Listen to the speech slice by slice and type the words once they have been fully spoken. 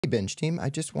Hey, Binge Team,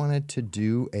 I just wanted to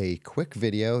do a quick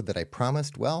video that I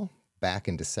promised, well, back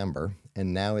in December,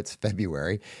 and now it's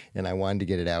February, and I wanted to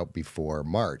get it out before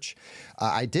March.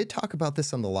 I did talk about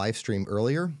this on the live stream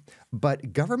earlier,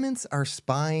 but governments are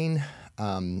spying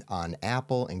on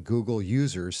Apple and Google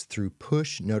users through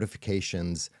push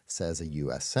notifications, says a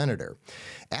U.S. senator.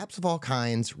 Apps of all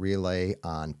kinds relay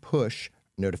on push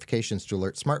notifications to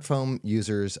alert smartphone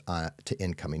users to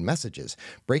incoming messages,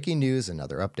 breaking news, and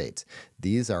other updates.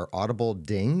 These are audible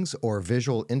dings or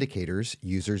visual indicators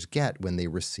users get when they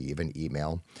receive an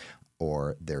email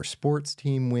or their sports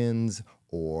team wins,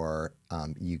 or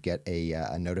you get a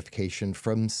notification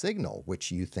from Signal,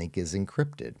 which you think is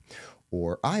encrypted,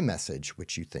 or iMessage,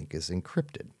 which you think is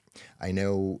encrypted. I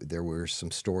know there were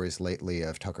some stories lately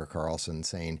of Tucker Carlson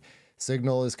saying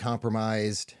Signal is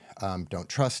compromised, don't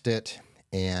trust it.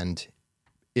 And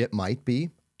it might be.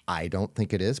 I don't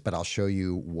think it is, but I'll show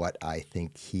you what I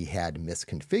think he had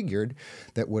misconfigured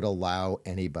that would allow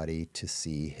anybody to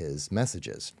see his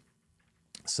messages.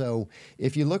 So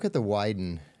if you look at the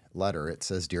Wyden letter, it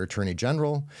says, "Dear Attorney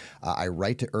General, I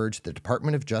write to urge the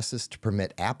Department of Justice to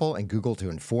permit Apple and Google to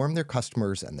inform their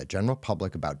customers and the general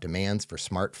public about demands for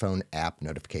smartphone app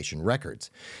notification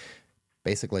records."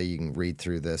 Basically, you can read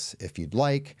through this if you'd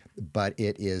like, but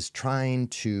it is trying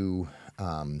to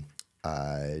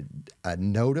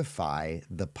notify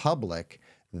the public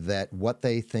that what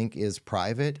they think is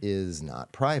private is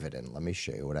not private. And let me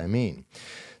show you what I mean.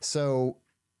 So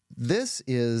this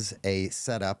is a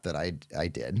setup that I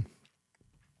did.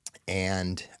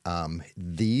 And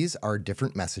these are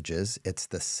different messages. It's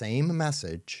the same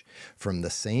message from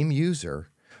the same user,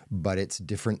 but it's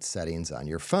different settings on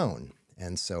your phone.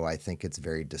 And so I think it's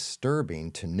very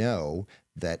disturbing to know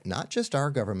that not just our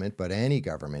government, but any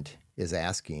government is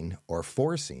asking or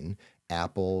forcing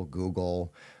Apple,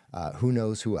 Google, who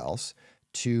knows who else,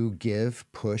 to give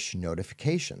push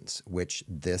notifications, which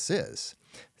this is.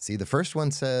 See, the first one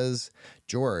says,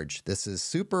 "George, this is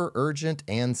super urgent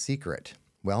and secret."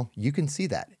 Well, you can see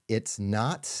that. It's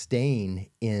not staying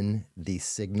in the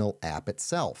Signal app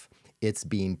itself. It's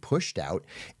being pushed out,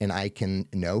 and I can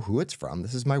know who it's from.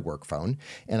 This is my work phone,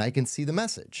 and I can see the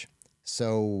message.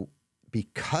 So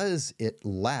because it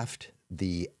left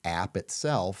the app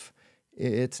itself,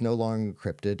 it's no longer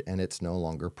encrypted and it's no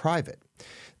longer private.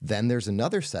 Then there's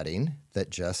another setting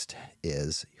that just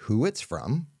is who it's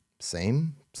from,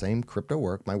 same crypto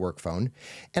work, my work phone,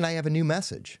 and I have a new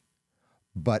message.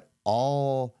 But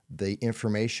all the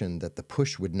information that the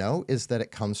push would know is that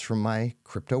it comes from my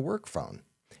crypto work phone.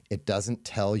 It doesn't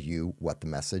tell you what the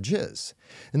message is.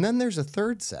 And then there's a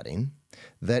third setting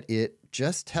that it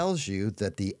just tells you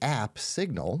that the app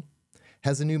Signal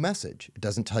has a new message. It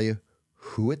doesn't tell you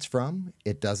who it's from.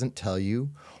 It doesn't tell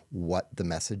you what the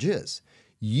message is.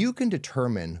 You can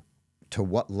determine to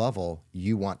what level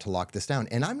you want to lock this down.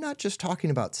 And I'm not just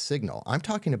talking about Signal. I'm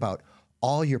talking about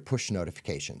all your push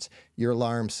notifications, your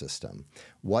alarm system,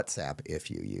 WhatsApp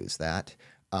if you use that,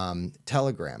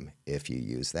 Telegram if you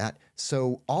use that.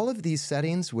 So all of these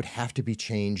settings would have to be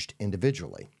changed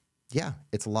individually. Yeah,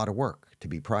 it's a lot of work to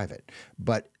be private,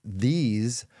 but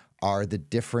these are the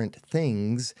different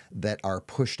things that are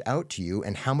pushed out to you,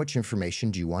 and how much information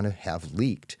do you want to have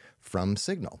leaked from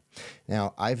Signal.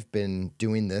 Now, I've been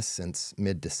doing this since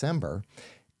mid-December,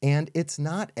 and it's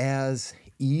not as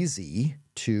easy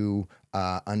to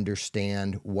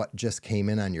understand what just came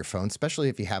in on your phone, especially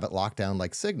if you have it locked down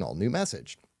like Signal, new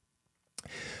message.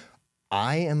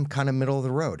 I am kind of middle of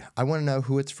the road. I want to know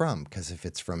who it's from, because if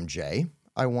it's from Jay,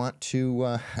 I want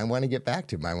to get back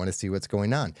to him. I want to see what's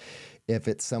going on. If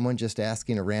it's someone just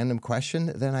asking a random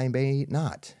question, then I may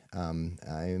not.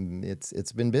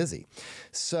 It's been busy.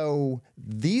 So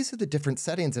these are the different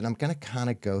settings, and I'm going to kind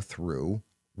of go through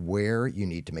where you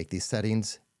need to make these setting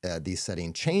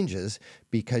changes,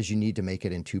 because you need to make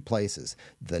it in two places.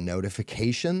 The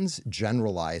notifications,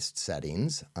 generalized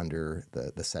settings under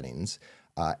the settings,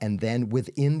 and then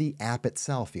within the app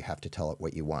itself, you have to tell it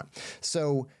what you want.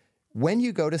 So when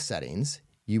you go to settings,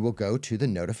 you will go to the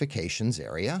notifications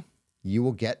area. You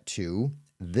will get to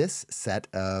this set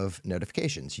of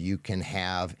notifications. You can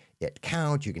have it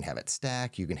count, you can have it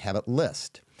stack, you can have it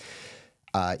list.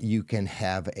 You can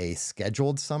have a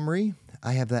scheduled summary.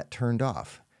 I have that turned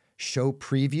off. Show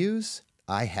previews,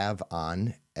 I have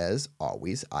on as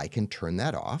always. I can turn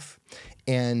that off.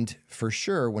 And for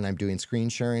sure, when I'm doing screen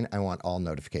sharing, I want all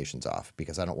notifications off,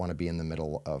 because I don't want to be in the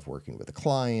middle of working with a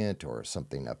client or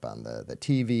something up on the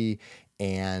TV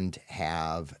and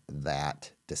have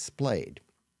that displayed.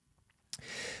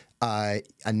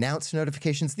 Announce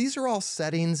notifications. These are all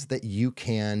settings that you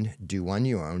can do on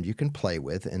your own. You can play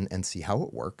with and see how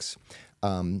it works.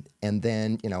 And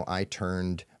then, I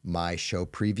turned my show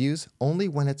previews only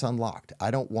when it's unlocked.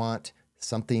 I don't want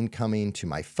something coming to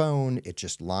my phone. It's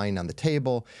just lying on the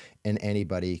table and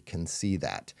anybody can see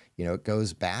that. It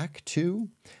goes back to,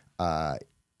 I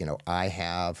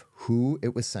have who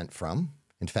it was sent from.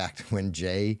 In fact, when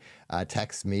Jay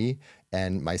texts me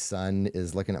and my son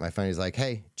is looking at my phone, he's like,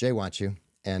 hey, Jay wants you.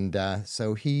 And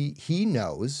so he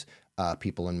knows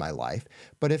people in my life.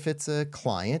 But if it's a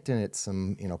client and it's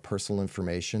some, personal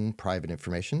information, private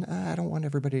information, I don't want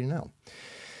everybody to know.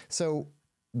 So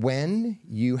when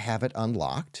you have it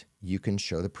unlocked, you can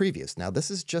show the previews. Now, this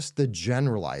is just the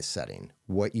generalized setting.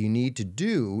 What you need to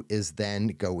do is then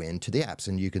go into the apps.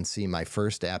 And you can see my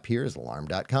first app here is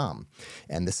alarm.com.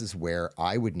 And this is where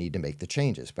I would need to make the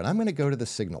changes. But I'm going to go to the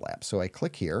Signal app. So I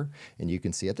click here, and you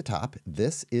can see at the top,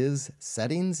 this is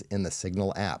settings in the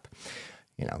Signal app.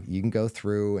 You can go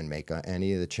through and make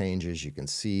any of the changes. You can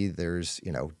see there's,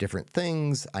 different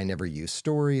things. I never use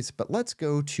stories. But let's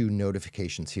go to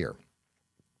notifications here.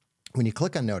 When you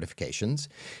click on notifications,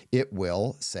 it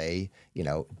will say,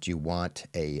 do you want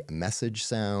a message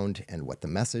sound and what the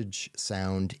message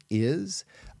sound is,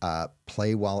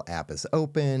 play while app is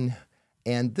open.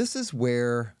 And this is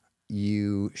where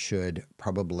you should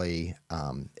probably,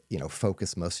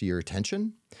 focus most of your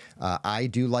attention. I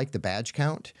do like the badge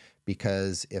count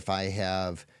because if I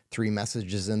have 3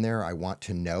 messages in there, I want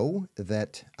to know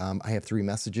that I have 3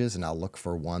 messages and I'll look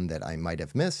for one that I might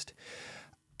have missed.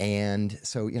 And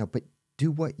so, but do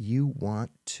what you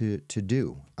want to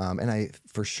do. And I,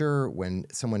 for sure, when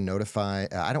someone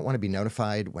I don't want to be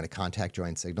notified when a contact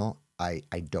joins Signal. I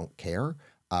don't care.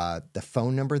 The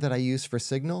phone number that I use for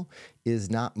Signal is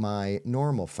not my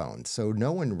normal phone. So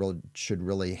no one should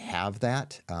really have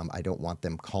that. I don't want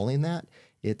them calling that.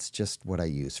 It's just what I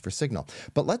use for Signal.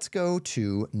 But let's go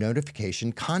to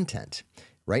notification content.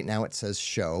 Right now it says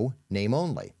show name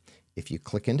only. If you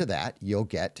click into that, you'll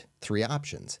get 3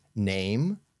 options: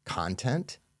 name,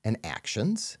 content, and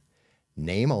actions,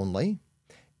 name only,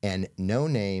 and no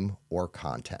name or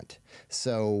content.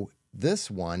 So this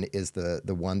one is the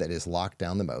one that is locked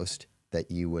down the most,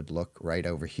 that you would look right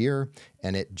over here,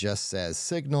 and it just says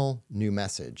Signal, new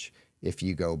message. If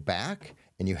you go back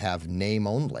and you have name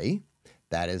only,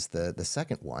 that is the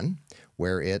second one,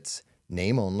 where it's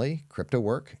name only, crypto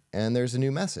work, and there's a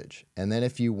new message. And then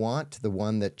if you want the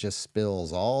one that just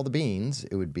spills all the beans,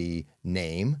 it would be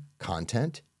name,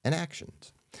 content, and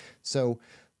actions. So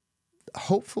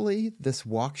hopefully this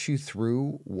walks you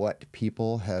through what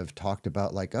people have talked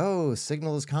about, like, oh,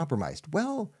 Signal is compromised.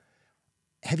 Well,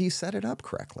 have you set it up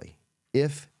correctly?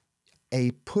 If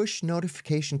a push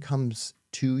notification comes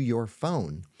to your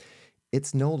phone,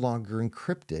 it's no longer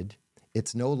encrypted,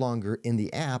 it's no longer in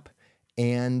the app,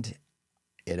 and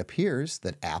it appears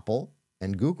that Apple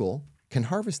and Google can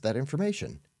harvest that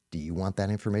information. Do you want that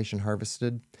information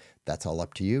harvested? That's all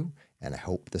up to you, and I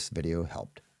hope this video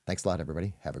helped. Thanks a lot,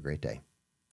 everybody. Have a great day.